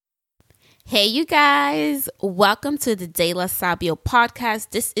Hey, you guys. Welcome to the De La Sabio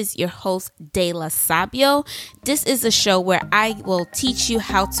podcast. This is your host, De La Sabio. This is a show where I will teach you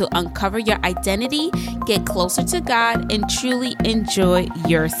how to uncover your identity, get closer to God, and truly enjoy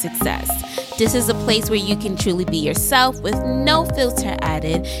your success. This is a place where you can truly be yourself with no filter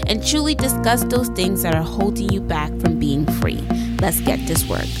added and truly discuss those things that are holding you back from being free. Let's get this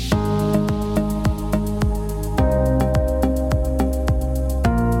work.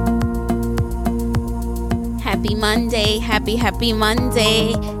 Happy Monday, happy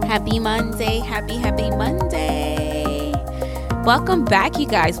Monday, happy Monday, happy Monday. Welcome back, you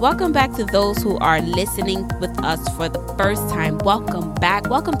guys. Welcome back to those who are listening with us for the first time. Welcome back.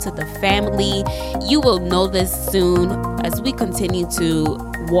 Welcome to the family. You will know this soon as we continue to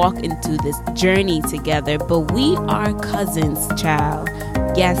walk into this journey together, but we are cousins, child.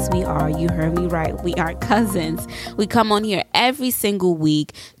 Yes, we are. You heard me right. We are cousins. We come on here every single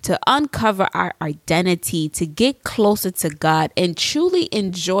week to uncover our identity, to get closer to God and truly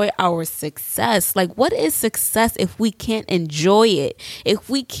enjoy our success. Like, what is success if we can't enjoy it? If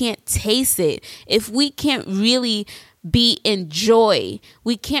we can't taste it? If we can't really be in joy,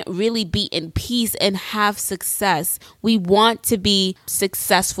 we can't really be in peace and have success. We want to be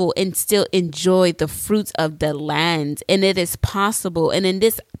successful and still enjoy the fruits of the land, and it is possible. And in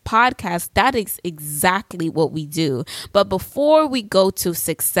this podcast, that is exactly what we do. But before we go to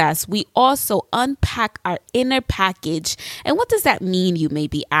success, we also unpack our inner package. And what does that mean, you may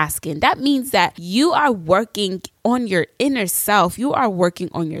be asking? That means that you are working on your inner self. You are working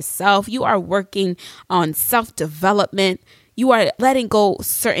on yourself. You are working on self-development. You are letting go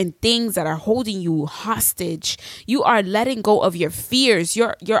certain things that are holding you hostage. You are letting go of your fears.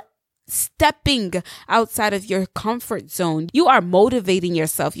 You're stepping outside of your comfort zone. You are motivating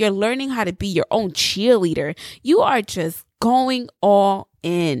yourself. You're learning how to be your own cheerleader. You are just going all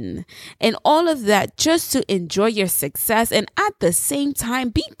in, and all of that just to enjoy your success, and at the same time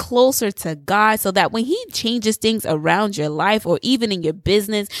be closer to God, so that when He changes things around your life or even in your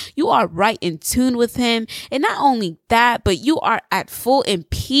business, you are right in tune with Him. And not only that, but you are at full in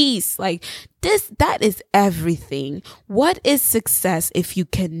peace. Like that is everything. What is success if you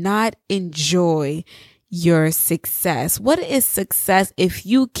cannot enjoy your success? What is success if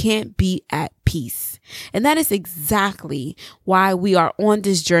you can't be at peace? And that is exactly why we are on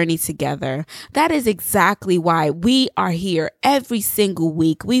this journey together. That is exactly why we are here every single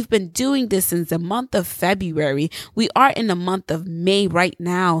week. We've been doing this since the month of February. We are in the month of May right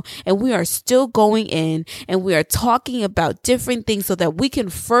now, and we are still going in, and we are talking about different things so that we can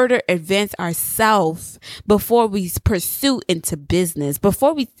further advance ourselves before we pursue into business,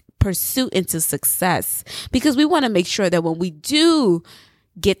 before we pursue into success, because we want to make sure that when we do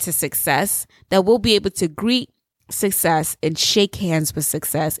get to success, that we'll be able to greet success and shake hands with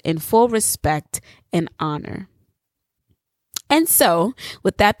success in full respect and honor. And so,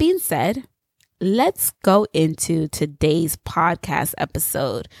 with that being said, let's go into today's podcast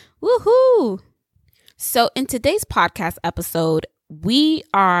episode. Woohoo! So in today's podcast episode, we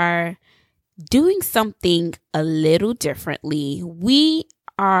are doing something a little differently. We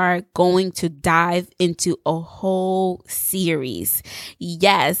are going to dive into a whole series.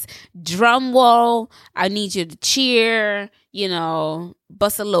 Yes, drum roll. I need you to cheer,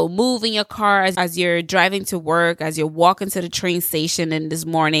 bust a little move in your car as you're driving to work, as you're walking to the train station in this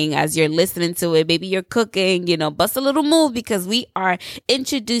morning, as you're listening to it. Maybe you're cooking, bust a little move, because we are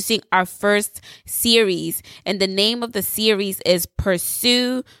introducing our first series. And the name of the series is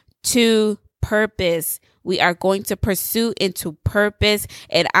Pursue to Purpose. We are going to pursue into purpose,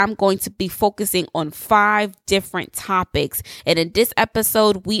 and I'm going to be focusing on 5 different topics. And in this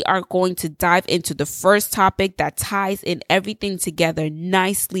episode, we are going to dive into the first topic that ties in everything together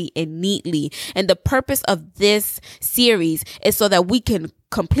nicely and neatly. And the purpose of this series is so that we can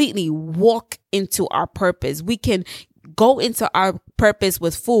completely walk into our purpose. We can go into our purpose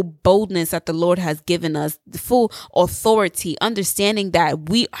with full boldness that the Lord has given us, the full authority, understanding that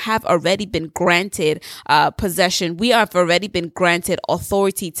we have already been granted possession. We have already been granted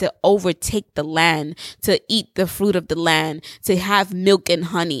authority to overtake the land, to eat the fruit of the land, to have milk and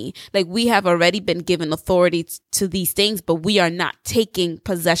honey. Like, we have already been given authority to these things, but we are not taking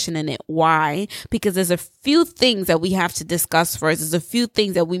possession in it. Why? Because there's a few things that we have to discuss first. There's a few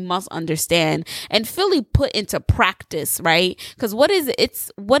things that we must understand and fully put into practice, right? Because what is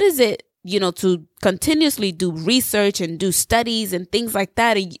it, to continuously do research and do studies and things like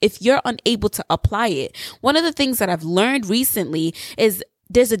that, if you're unable to apply it? One of the things that I've learned recently is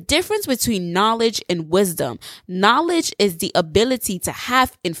There's a difference between knowledge and wisdom. Knowledge is the ability to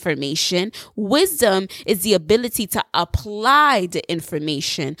have information. Wisdom is the ability to apply the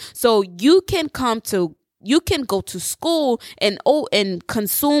information. So you can go to school and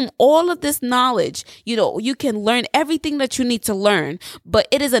consume all of this knowledge. You can learn everything that you need to learn, but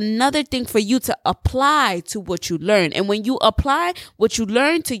it is another thing for you to apply to what you learn. And when you apply what you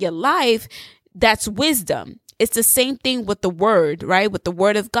learn to your life, that's wisdom. It's the same thing with the word, right? With the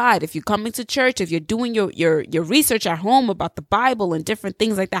word of God. If you're coming to church, if you're doing your research at home about the Bible and different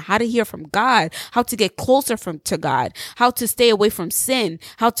things like that, how to hear from God, how to get closer to God, how to stay away from sin,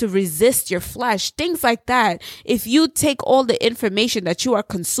 how to resist your flesh, things like that. If you take all the information that you are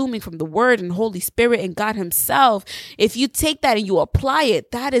consuming from the word and Holy Spirit and God himself, if you take that and you apply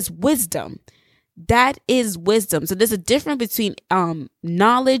it, that is wisdom. That is wisdom. So there's a difference between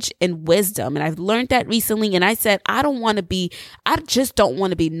knowledge and wisdom. And I've learned that recently. And I said, I just don't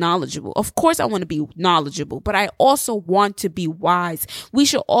want to be knowledgeable. Of course, I want to be knowledgeable, but I also want to be wise. We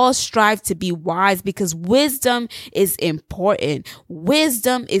should all strive to be wise because wisdom is important.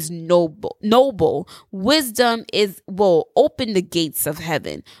 Wisdom is noble. Wisdom will open the gates of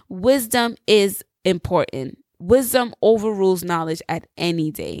heaven. Wisdom is important. Wisdom overrules knowledge at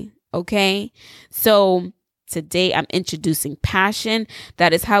any day. Okay, so today I'm introducing passion.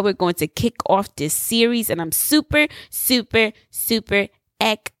 That is how we're going to kick off this series. And I'm super, super, super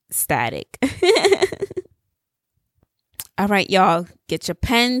ecstatic. All right, y'all, get your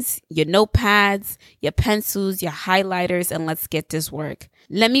pens, your notepads, your pencils, your highlighters, and let's get this work.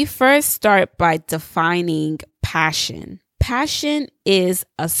 Let me first start by defining passion. Passion is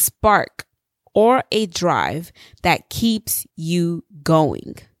a spark or a drive that keeps you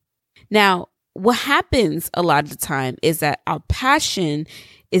going. Now, what happens a lot of the time is that our passion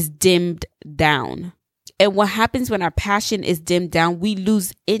is dimmed down. And what happens when our passion is dimmed down, we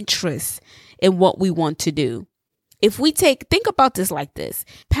lose interest in what we want to do. If we think about this like this,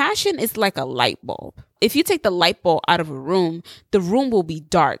 passion is like a light bulb. If you take the light bulb out of a room, the room will be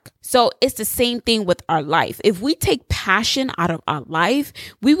dark. So it's the same thing with our life. If we take passion out of our life,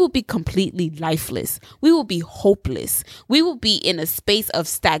 we will be completely lifeless. We will be hopeless. We will be in a space of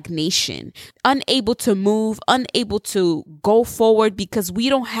stagnation, unable to move, unable to go forward because we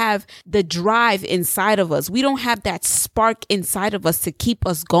don't have the drive inside of us. We don't have that spark inside of us to keep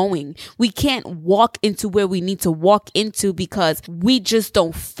us going. We can't walk into where we need to walk into because we just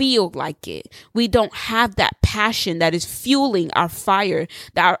don't feel like it. We don't have that passion that is fueling our fire.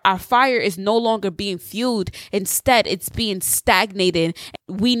 That our fire is no longer being fueled. Instead, it's being stagnated.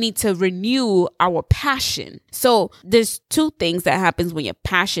 We need to renew our passion. So there's two things that happens when your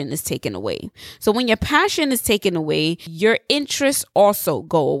passion is taken away. So when your passion is taken away, your interests also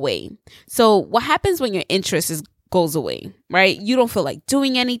go away. So what happens when your interest goes away, right? You don't feel like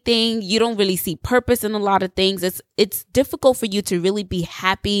doing anything. You don't really see purpose in a lot of things. It's difficult for you to really be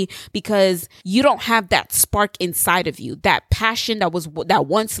happy because you don't have that spark inside of you. That passion that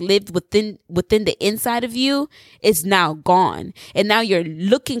once lived within the inside of you is now gone. And now you're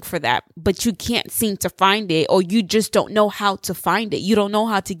looking for that, but you can't seem to find it, or you just don't know how to find it. You don't know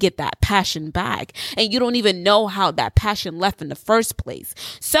how to get that passion back. And you don't even know how that passion left in the first place.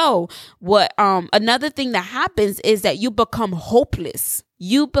 So what another thing that happens is that you become hopeless.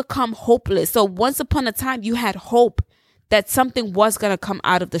 You become hopeless. So once upon a time, you had hope that something was going to come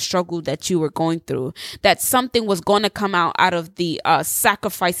out of the struggle that you were going through, that something was going to come out of the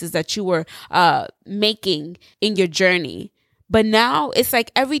sacrifices that you were making in your journey. But now it's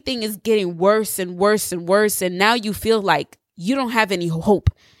like everything is getting worse and worse and worse. And now you feel like you don't have any hope.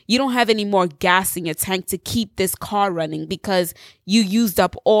 You don't have any more gas in your tank to keep this car running because you used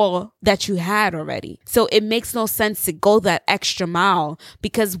up all that you had already. So it makes no sense to go that extra mile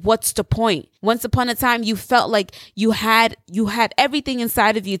because what's the point? Once upon a time, you felt like you had everything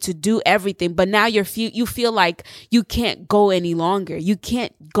inside of you to do everything, but now you feel like you can't go any longer. You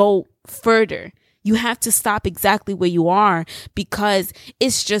can't go further. You have to stop exactly where you are because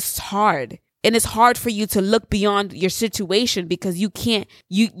it's just hard. And it's hard for you to look beyond your situation because you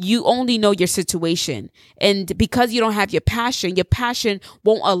only know your situation. And because you don't have your passion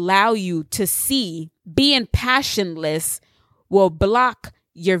won't allow you to see. Being passionless will block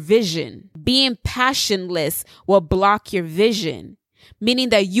your vision. Being passionless will block your vision, meaning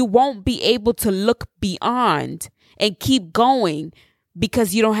that you won't be able to look beyond and keep going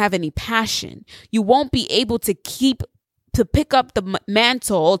because you don't have any passion. You won't be able to pick up the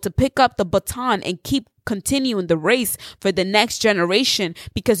mantle, to pick up the baton and keep continuing the race for the next generation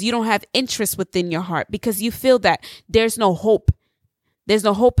because you don't have interest within your heart, because you feel that there's no hope. there's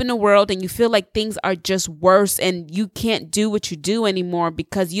no hope in the world and you feel like things are just worse and you can't do what you do anymore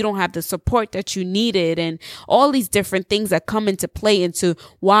because you don't have the support that you needed, and all these different things that come into play into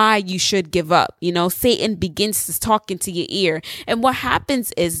why you should give up. Satan begins to talk into your ear. And what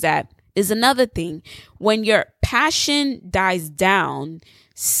happens is another thing. When your passion dies down,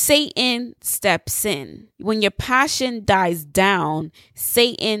 Satan steps in. When your passion dies down,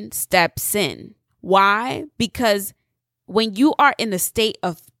 Satan steps in. Why? Because when you are in a state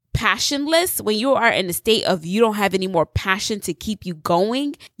of passionless, when you are in a state of you don't have any more passion to keep you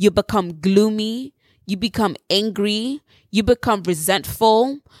going, you become gloomy, you become angry, you become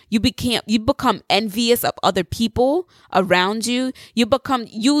resentful, you become envious of other people around you.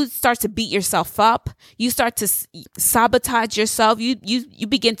 You start to beat yourself up. You start to sabotage yourself. You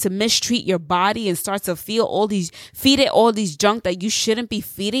begin to mistreat your body and start to feed it all these junk that you shouldn't be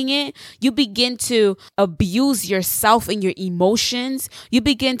feeding it. You begin to abuse yourself and your emotions. You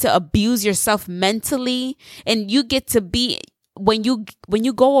begin to abuse yourself mentally, and you get to be, when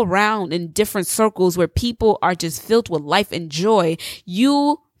you go around in different circles where people are just filled with life and joy,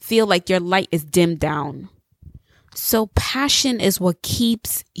 you feel like your light is dimmed down. So passion is what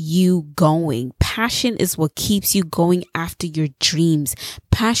keeps you going. Passion is what keeps you going after your dreams.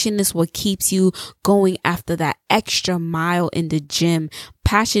 Passion is what keeps you going after that extra mile in the gym.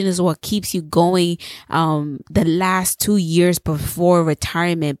 Passion is what keeps you going the last 2 years before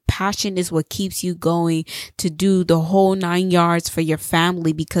retirement. Passion is what keeps you going to do the whole 9 yards for your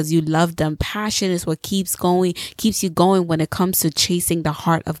family because you love them. Passion is what keeps you going when it comes to chasing the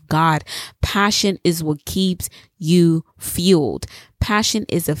heart of God. Passion is what keeps you fueled. Passion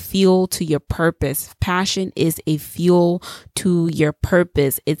is a fuel to your purpose. Passion is a fuel to your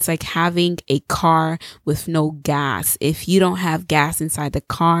purpose. It's like having a car with no gas. If you don't have gas inside the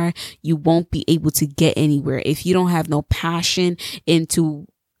car, you won't be able to get anywhere. If you don't have no passion into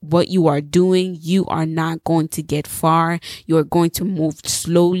what you are doing, you are not going to get far. You are going to move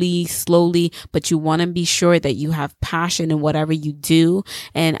slowly, but you want to be sure that you have passion in whatever you do.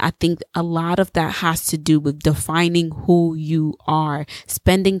 And I think a lot of that has to do with defining who you are,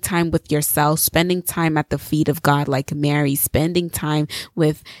 spending time with yourself, spending time at the feet of God like Mary, spending time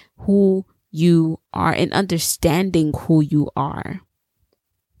with who you are and understanding who you are.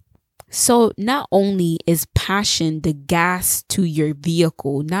 So not only is passion the gas to your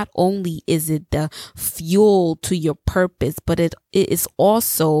vehicle, not only is it the fuel to your purpose, but it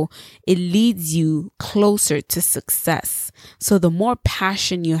leads you closer to success. So the more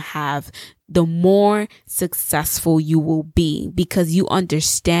passion you have, the more successful you will be, because you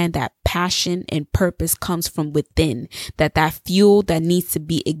understand that passion and purpose comes from within, that fuel that needs to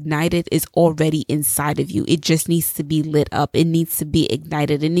be ignited is already inside of you. It just needs to be lit up. It needs to be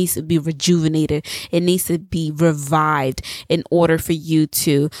ignited. It needs to be rejuvenated. It needs to be revived in order for you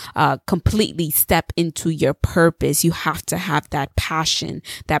to completely step into your purpose. You have to have that passion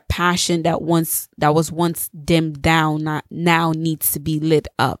that was once dimmed down, now needs to be lit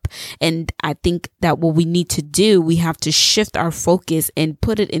up. And I think that what we need to do, we have to shift our focus and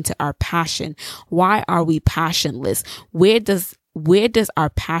put it into our passion. Why are we passionless? Where does our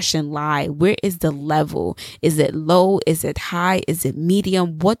passion lie? Where is the level? Is it low? Is it high? Is it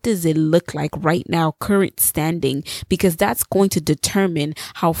medium? What does it look like right now, current standing? Because that's going to determine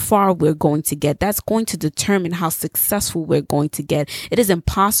how far we're going to get. That's going to determine how successful we're going to get. It is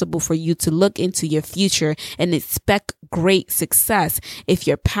impossible for you to look into your future and expect great success if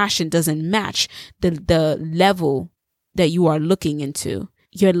your passion doesn't match the level that you are looking into.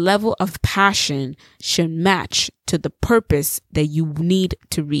 Your level of passion should match to the purpose that you need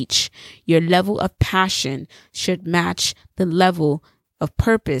to reach. Your level of passion should match the level of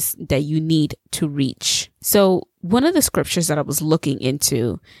purpose that you need to reach. So one of the scriptures that I was looking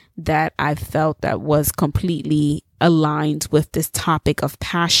into that I felt that was completely aligned with this topic of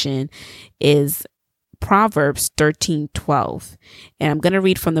passion is Proverbs 13:12. And I'm going to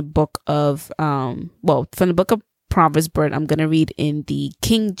read from the book of, Proverbs, but I'm going to read in the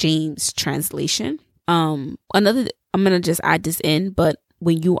King James translation. I'm going to just add this in, but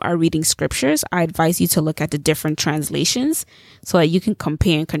when you are reading scriptures, I advise you to look at the different translations so that you can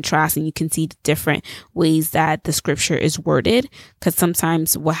compare and contrast and you can see the different ways that the scripture is worded. Because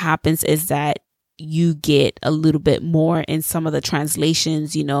sometimes what happens is that you get a little bit more in some of the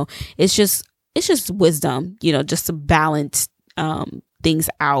translations, it's just wisdom, just to balance, things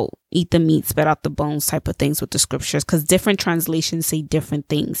out, eat the meat, spit out the bones type of things with the scriptures, because different translations say different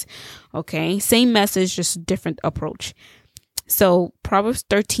things. Okay. Same message, just different approach. So Proverbs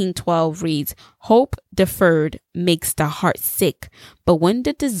 13:12 reads, "Hope deferred makes the heart sick, but when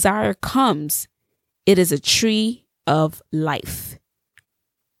the desire comes, it is a tree of life."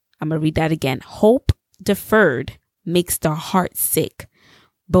 I'm going to read that again. Hope deferred makes the heart sick,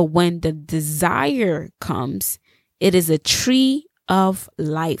 but when the desire comes, it is a tree of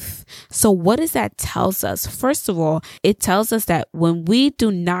life. So what does that tells us? First of all, it tells us that when we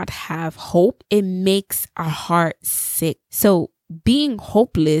do not have hope, it makes our heart sick. So being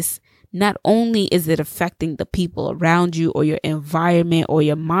hopeless, not only is it affecting the people around you or your environment or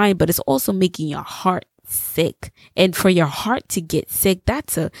your mind, but it's also making your heart sick. And for your heart to get sick,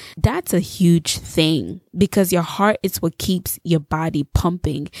 that's a huge thing, because your heart is what keeps your body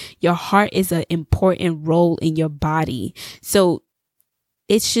pumping. Your heart is an important role in your body. So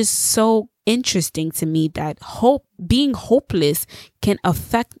it's just so interesting to me that being hopeless can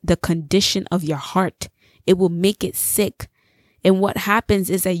affect the condition of your heart. It will make it sick. And what happens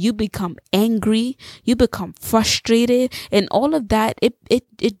is that you become angry, you become frustrated, and all of that,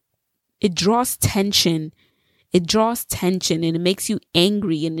 it draws tension. It draws tension and it makes you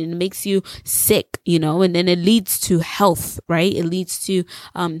angry and it makes you sick, and then it leads to health, right? It leads to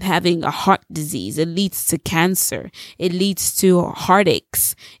having a heart disease. It leads to cancer. It leads to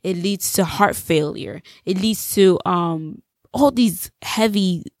heartaches. It leads to heart failure. It leads to all these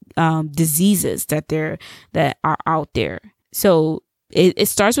heavy diseases that are out there. So it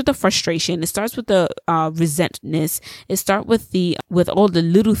starts with the frustration. It starts with the resentness. It starts with all the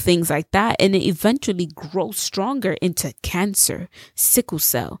little things like that, and it eventually grows stronger into cancer, sickle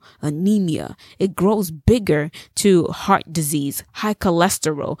cell, anemia. It grows bigger to heart disease, high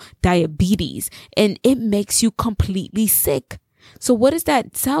cholesterol, diabetes, and it makes you completely sick. So what does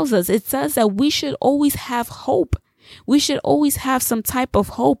that tell us? It says that we should always have hope. We should always have some type of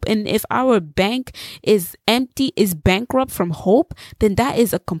hope. And if our bank is empty, is bankrupt from hope, then that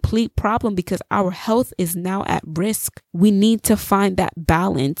is a complete problem, because our health is now at risk. We need to find that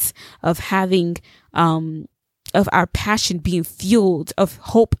balance of having, of our passion being fueled, of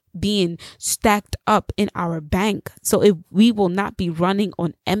hope being stacked up in our bank. So we will not be running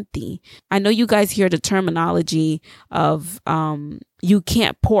on empty. I know you guys hear the terminology of, you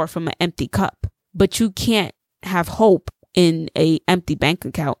can't pour from an empty cup, but you can't have hope in a empty bank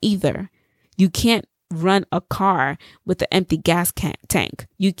account either. You can't run a car with an empty gas tank.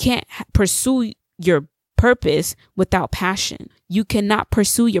 You can't pursue your purpose without passion. You cannot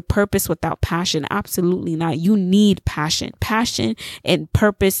pursue your purpose without passion. Absolutely not. You need passion. Passion and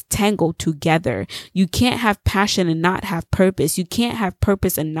purpose tangle together. You can't have passion and not have purpose. You can't have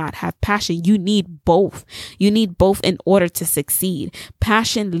purpose and not have passion. You need both. You need both in order to succeed.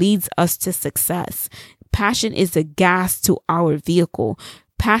 Passion leads us to success. Passion is the gas to our vehicle.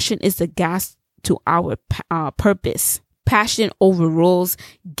 Passion is the gas to our purpose. Passion overrules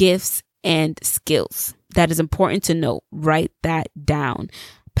gifts and skills. That is important to note. Write that down.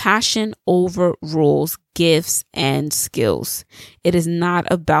 Passion overrules gifts and skills. It is not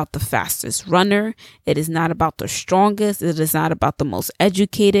about the fastest runner. It is not about the strongest. It is not about the most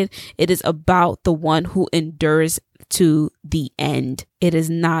educated. It is about the one who endures to the end. It is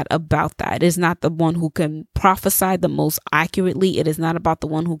not about that. It is not the one who can prophesy the most accurately. It is not about the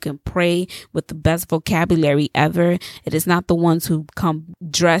one who can pray with the best vocabulary ever. It is not the ones who come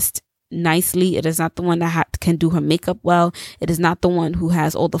dressed nicely. It is not the one that can do her makeup well. It is not the one who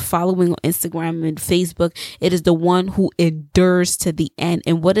has all the following on Instagram and Facebook. It is the one who endures to the end.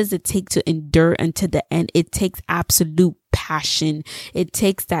 And what does it take to endure unto the end? It takes absolute passion. It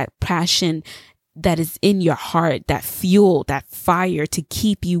takes that passion that is in your heart, that fuel, that fire to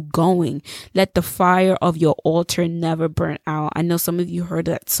keep you going. Let the fire of your altar never burn out. I know some of you heard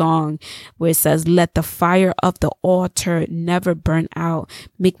that song where it says, let the fire of the altar never burn out.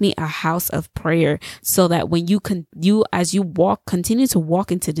 Make me a house of prayer, so that when as you continue to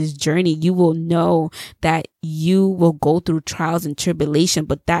walk into this journey, you will know that you will go through trials and tribulation,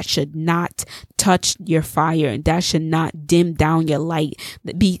 but that should not touch your fire, and that should not dim down your light.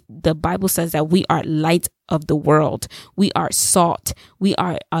 The Bible says that we are light of the world. We are salt. We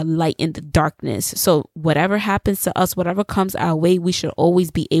are a light in the darkness. So whatever happens to us, whatever comes our way, we should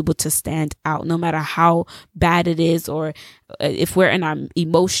always be able to stand out, no matter how bad it is, or if we're in our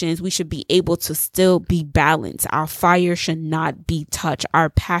emotions, we should be able to still be balanced. Our fire should not be touched. Our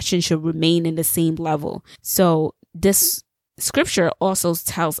passion should remain in the same level. So this scripture also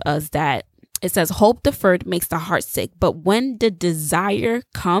tells us that it says, hope deferred makes the heart sick, but when the desire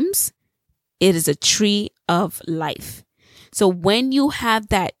comes, it is a tree of life. So when you have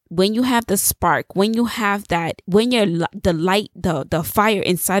that, when you have the spark, when you have that, when the light, the fire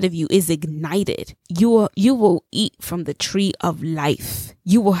inside of you is ignited, you will eat from the tree of life.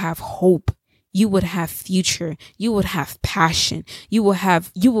 You will have hope. you would have future, you would have passion, you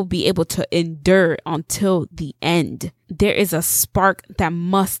will be able to endure until the end. There is a spark that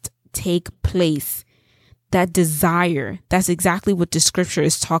must take place. That desire, that's exactly what the scripture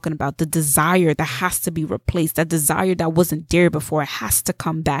is talking about. The desire that has to be replaced, that desire that wasn't there before, it has to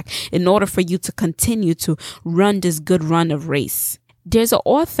come back in order for you to continue to run this good run of race. There's an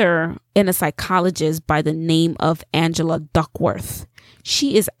author and a psychologist by the name of Angela Duckworth.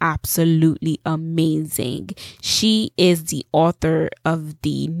 She is absolutely amazing. She is the author of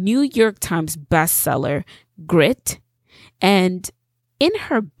the New York Times bestseller, Grit. And in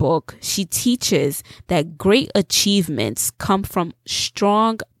her book, she teaches that great achievements come from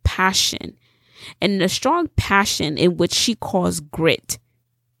strong passion, and the strong passion in which she calls grit.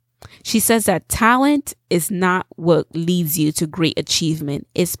 She says that talent is not what leads you to great achievement.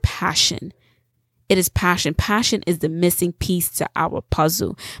 It's passion. It is passion. Passion is the missing piece to our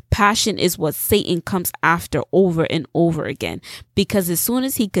puzzle. Passion is what Satan comes after over and over again. Because as soon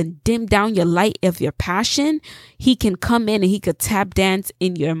as he can dim down your light of your passion, he can come in and he could tap dance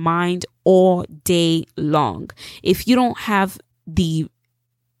in your mind all day long. If you don't have the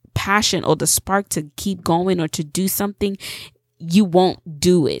passion or the spark to keep going or to do something, you won't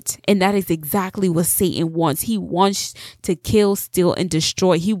do it. And that is exactly what Satan wants. He wants to kill, steal, and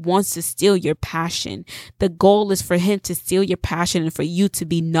destroy. He wants to steal your passion. The goal is for him to steal your passion and for you to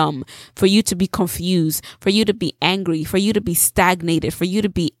be numb, for you to be confused, for you to be angry, for you to be stagnated, for you to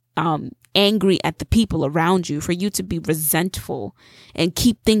be angry at the people around you, for you to be resentful and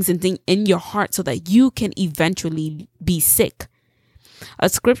keep things in your heart so that you can eventually be sick. A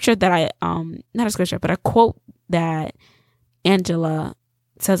scripture that a quote that Angela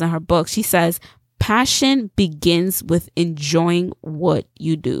says in her book, she says, passion begins with enjoying what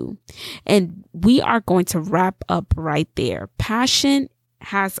you do. And we are going to wrap up right there. Passion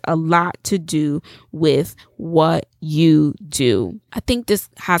has a lot to do with what you do. I think this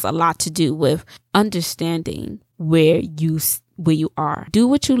has a lot to do with understanding where you are. Do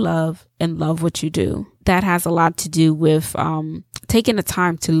what you love and love what you do. That has a lot to do with taking the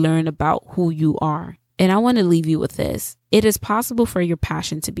time to learn about who you are. And I want to leave you with this. It is possible for your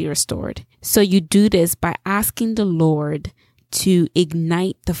passion to be restored. So you do this by asking the Lord to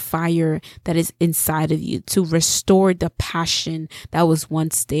ignite the fire that is inside of you, to restore the passion that was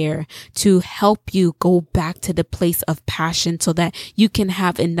once there, to help you go back to the place of passion so that you can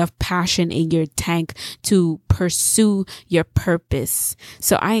have enough passion in your tank to pursue your purpose.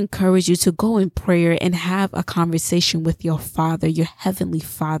 So I encourage you to go in prayer and have a conversation with your Father, your Heavenly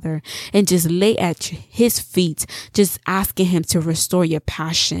Father, and just lay at his feet, just asking him to restore your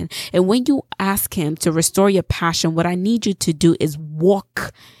passion. And when you ask him to restore your passion, what I need you to do is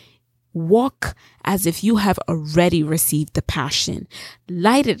walk as if you have already received the passion.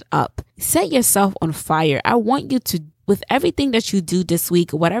 Light it up. Set yourself on fire. I want you to, with everything that you do this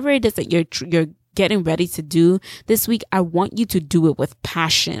week, whatever it is that you're getting ready to do this week, I want you to do it with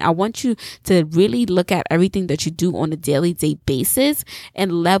passion. I want you to really look at everything that you do on a daily basis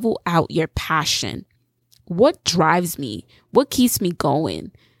and level out your passion. What drives me? What keeps me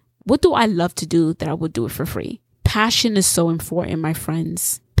going? What do I love to do that I would do it for free? Passion is so important, my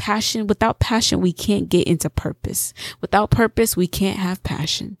friends. Passion, without passion, we can't get into purpose. Without purpose, we can't have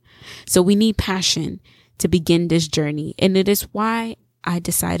passion. So we need passion to begin this journey. And it is why I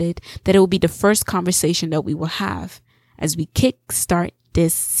decided that it will be the first conversation that we will have as we kickstart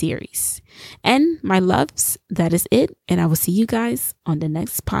this series. And my loves, that is it. And I will see you guys on the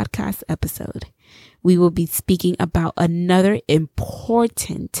next podcast episode. We will be speaking about another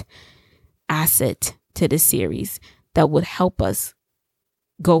important asset to this series that would help us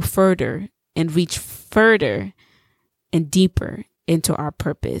go further and reach further and deeper into our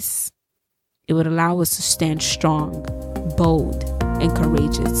purpose. It would allow us to stand strong, bold, and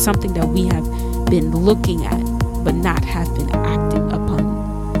courageous, something that we have been looking at but not have been acting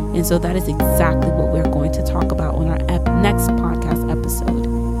upon. And so that is exactly what we're going to talk about on our next podcast episode.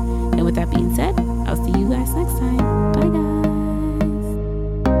 And with that being said, I'll see you guys next time.